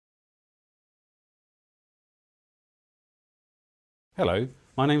Hello,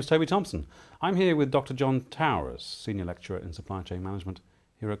 my name is Toby Thompson. I'm here with Dr. John Towriss, Senior Lecturer in Supply Chain Management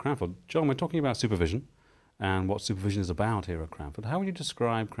here at Cranfield. John, we're talking about supervision and what supervision is about here at Cranfield. How would you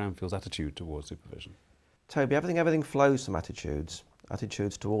describe Cranfield's attitude towards supervision? Toby, everything flows from attitudes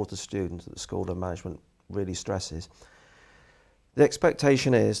towards the student that the School of Management really stresses. The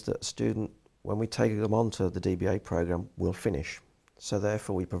expectation is that a student, when we take them onto the DBA programme, will finish. So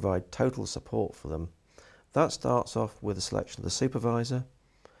therefore we provide total support for them. That starts off with the selection of the supervisor.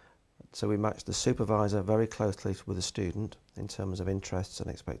 So we match the supervisor very closely with the student in terms of interests and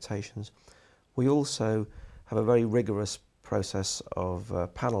expectations. We also have a very rigorous process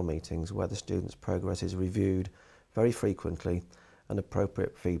of panel meetings where the student's progress is reviewed very frequently and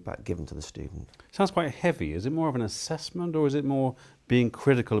appropriate feedback given to the student. Sounds quite heavy. Is it more of an assessment or is it more being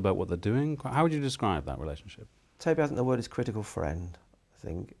critical about what they're doing? How would you describe that relationship? Toby, I think the word is critical friend. I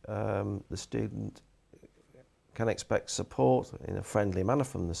think the student can expect support in a friendly manner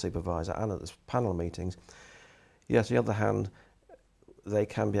from the supervisor and at the panel meetings. Yet, on the other hand, they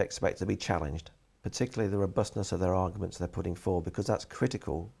can be expected to be challenged, particularly the robustness of their arguments they're putting forward, because that's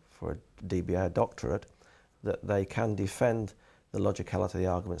critical for a DBA doctorate, that they can defend the logicality of the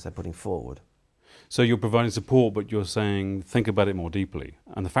arguments they're putting forward. So you're providing support, but you're saying think about it more deeply.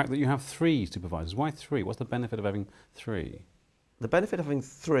 And the fact that you have 3 supervisors, why 3? What's the benefit of having 3? The benefit of having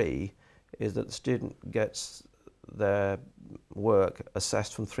 3 is that the student gets their work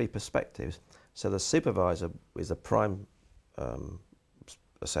assessed from 3 perspectives. So the supervisor is the prime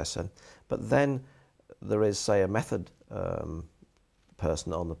assessor, but then there is, say, a method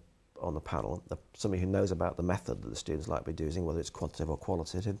person on the panel, somebody who knows about the method that the students like to be using, whether it's quantitative or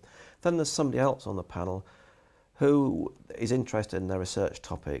qualitative. Then there's somebody else on the panel who is interested in their research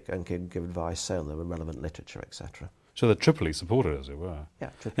topic and can give advice, say, on the relevant literature, etc. So they're triply supported, as it were. Yeah.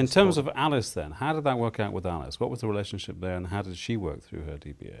 In terms of Alice then, how did that work out with Alice? What was the relationship there and how did she work through her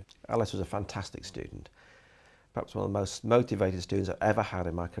DBA? Alice was a fantastic student, perhaps one of the most motivated students I've ever had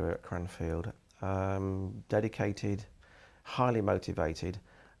in my career at Cranfield. Dedicated, highly motivated,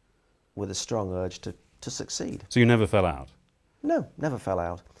 with a strong urge to succeed. So you never fell out? No, never fell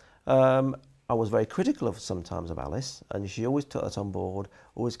out. I was very critical sometimes of Alice, and she always took us on board,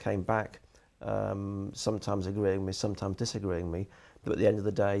 always came back, sometimes agreeing with me, sometimes disagreeing with me, but at the end of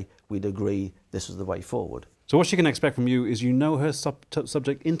the day, we'd agree this was the way forward. So what she can expect from you is you know her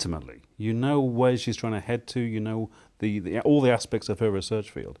subject intimately. You know where she's trying to head to, you know all the aspects of her research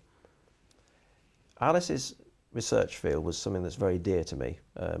field. Alice's research field was something that's very dear to me,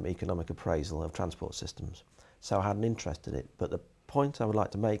 economic appraisal of transport systems. So I had an interest in it, but the point I would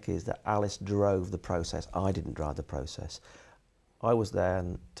like to make is that Alice drove the process. I didn't drive the process. I was there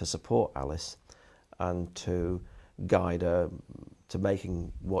to support Alice and to guide her to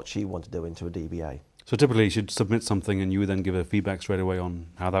making what she wanted to do into a DBA. So typically she'd submit something and you would then give her feedback straight away on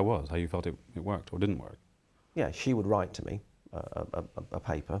how that was, how you felt it worked or didn't work. Yeah, she would write to me a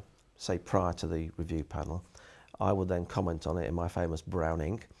paper, say prior to the review panel. I would then comment on it in my famous brown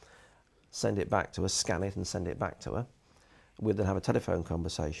ink, send it back to her, scan it and send it back to her. We'd then have a telephone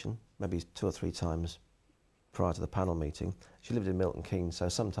conversation, maybe 2 or 3 times prior to the panel meeting. She lived in Milton Keynes, so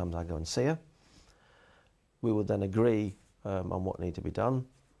sometimes I'd go and see her. We would then agree on what needed to be done,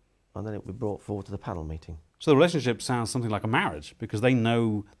 and then it would be brought forward to the panel meeting. So the relationship sounds something like a marriage, because they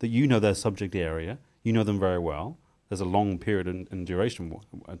know that you know their subject area, you know them very well. There's a long period in duration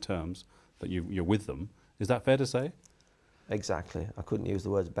terms that you're with them. Is that fair to say? Exactly. I couldn't use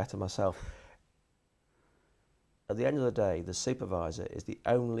the words better myself. At the end of the day, the supervisor is the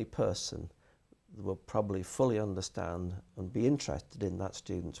only person that will probably fully understand and be interested in that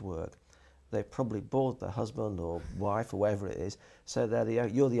student's work. They've probably bored their husband or wife or whatever it is, so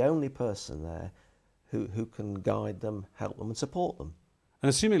you're the only person there who can guide them, help them and support them.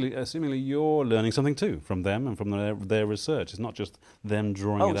 And assumingly you're learning something too from them and from their research. It's not just them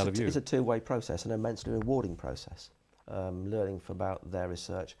drawing it out of you. It's a two-way process, an immensely rewarding process. Learning about their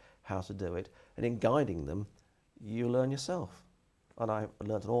research, how to do it, and in guiding them, you learn yourself. And I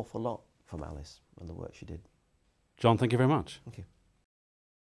learned an awful lot from Alice and the work she did. John, thank you very much. Thank you.